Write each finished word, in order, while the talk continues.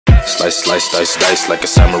Slice, slice, slice, dice like a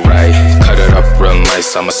samurai. Cut it up real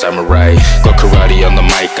nice, I'm a samurai. Go karate on the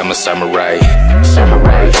mic, I'm a samurai.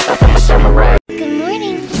 Samurai, I'm a samurai. Good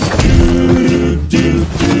morning.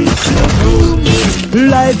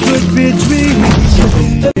 Life could be a dream.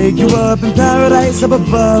 Take you up in paradise up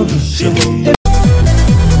above.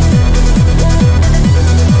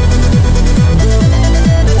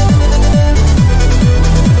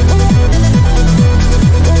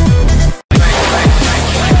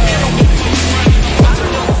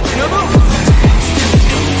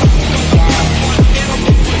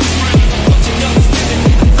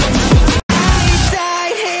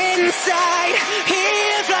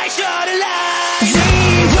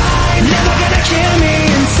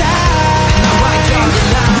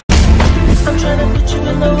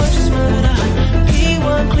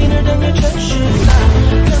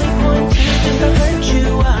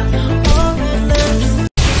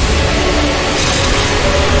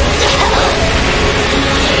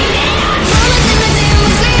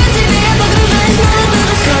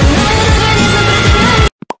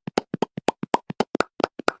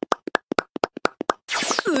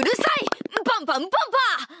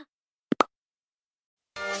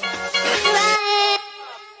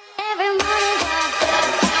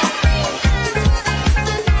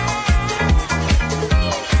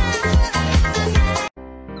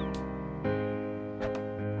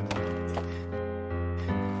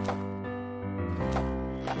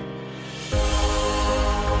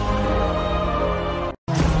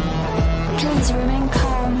 Please remain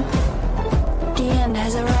calm. The end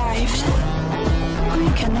has arrived. We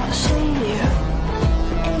cannot save you.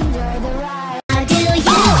 Enjoy the ride. How do you like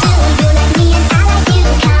me and I like you?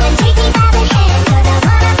 Come and take me by the hand, 'cause I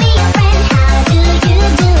wanna be your friend. How do you like me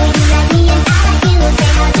and I like you?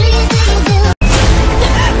 Say how do you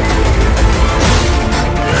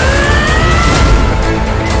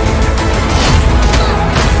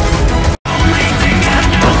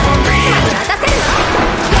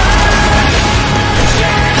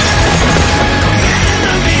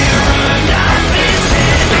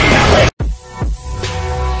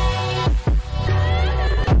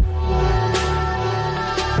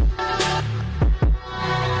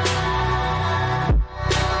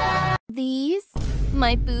These,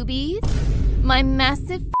 my boobies, my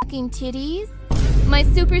massive fucking titties, my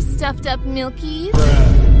super stuffed up milkies.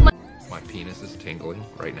 My penis is tingling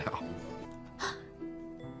right now.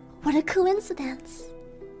 What a coincidence.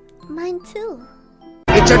 Mine too.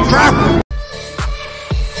 It's a trap!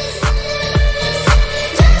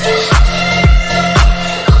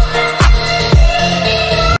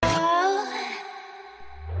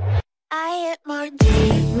 I hit more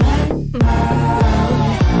demon mode.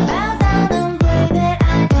 I found a way that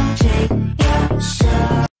I can take your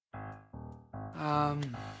soul.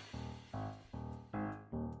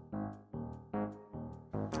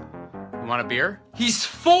 You want a beer? He's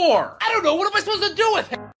 4! I don't know, what am I supposed to do with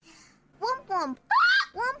him? Womp womp.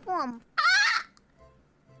 Womp womp.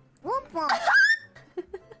 Womp womp.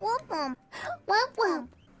 Womp womp. Womp womp.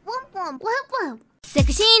 Womp womp. Womp womp. セ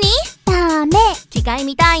クシーにダメ。機械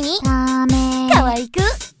みたいにダメ。可愛く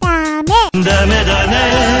ダメ。ダメダメ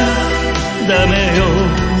ダメよ。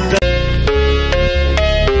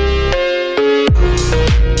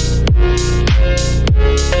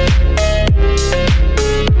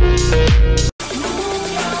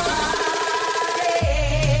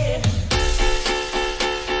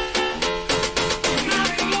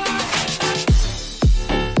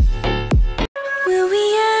Will we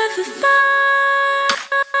ever find?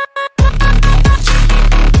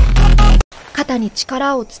 肩に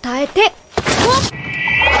力を伝えて。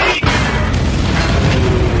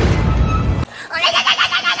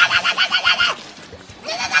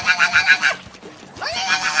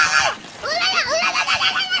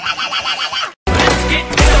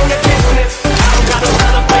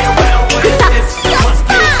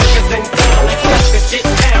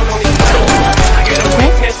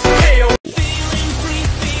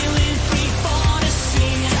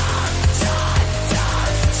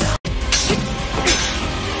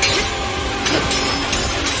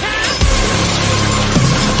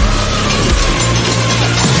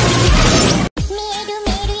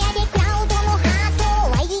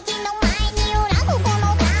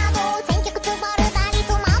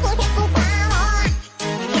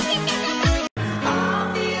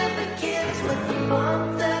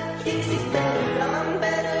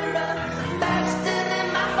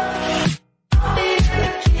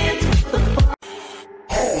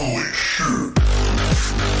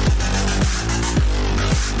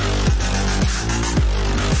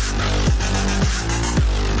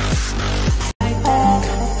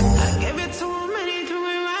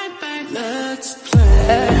Let's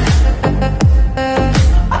play.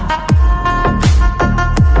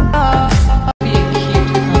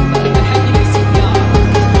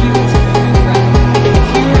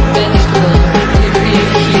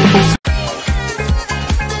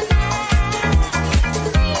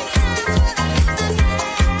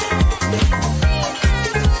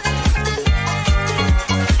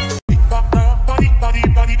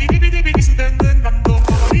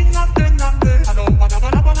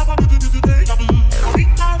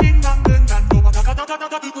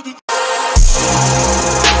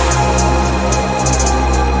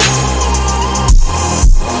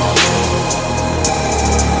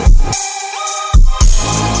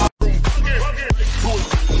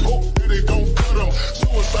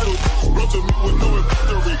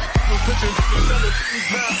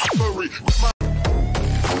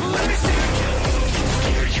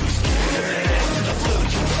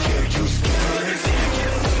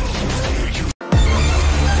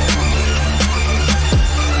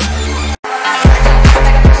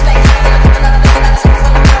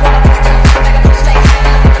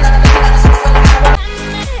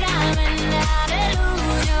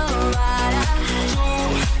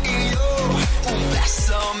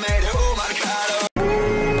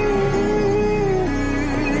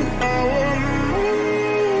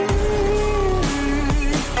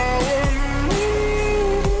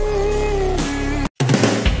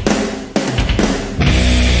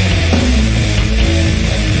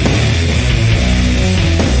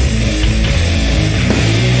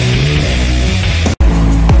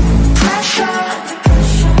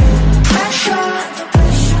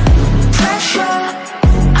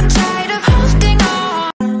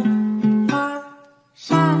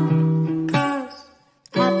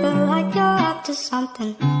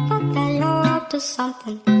 Something, but that you're up to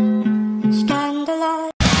something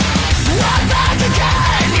scandalous. I'm back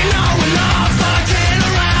again, you know we're not fucking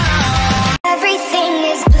around. Everything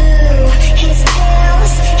is blue, his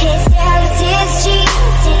pills, his dance, his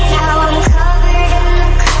jeans. Now I'm covered in the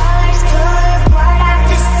colors, pull apart at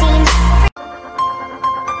the seams.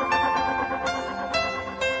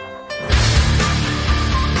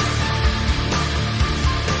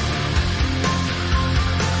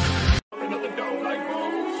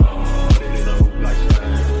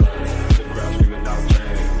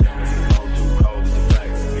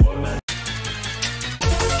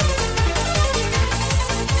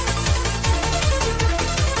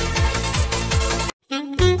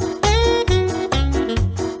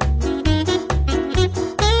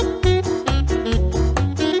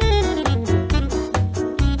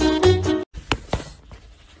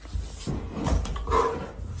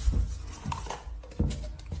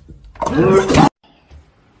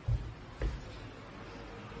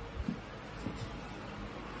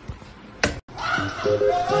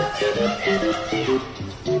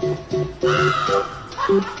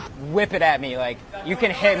 Whip it at me, like, you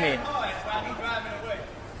can hit me.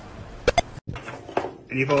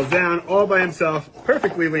 And he falls down all by himself,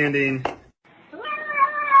 perfectly landing.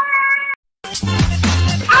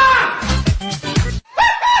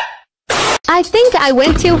 I think I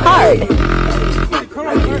went too hard.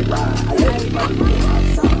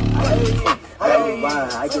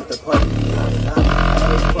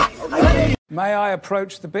 May I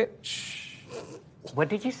approach the bitch? What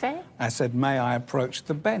did you say? I said, may I approach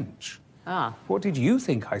the bench? Ah. What did you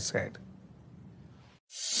think I said?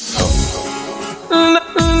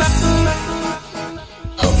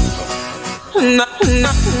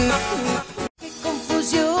 Che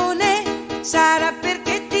confusione, sarà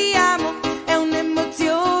perché ti amo, è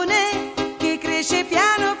un'emozione che cresce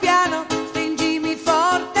piano piano, stringimi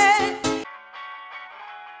forte.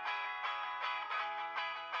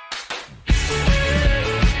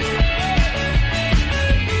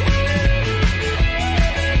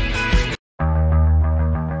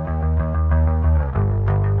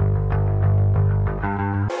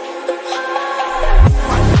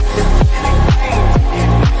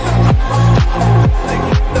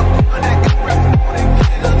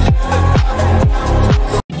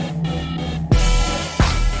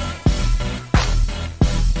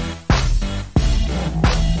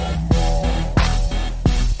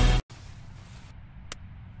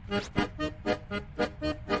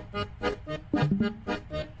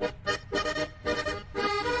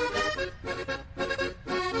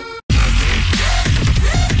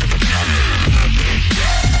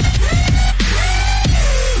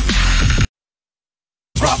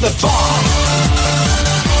 Drop the bomb.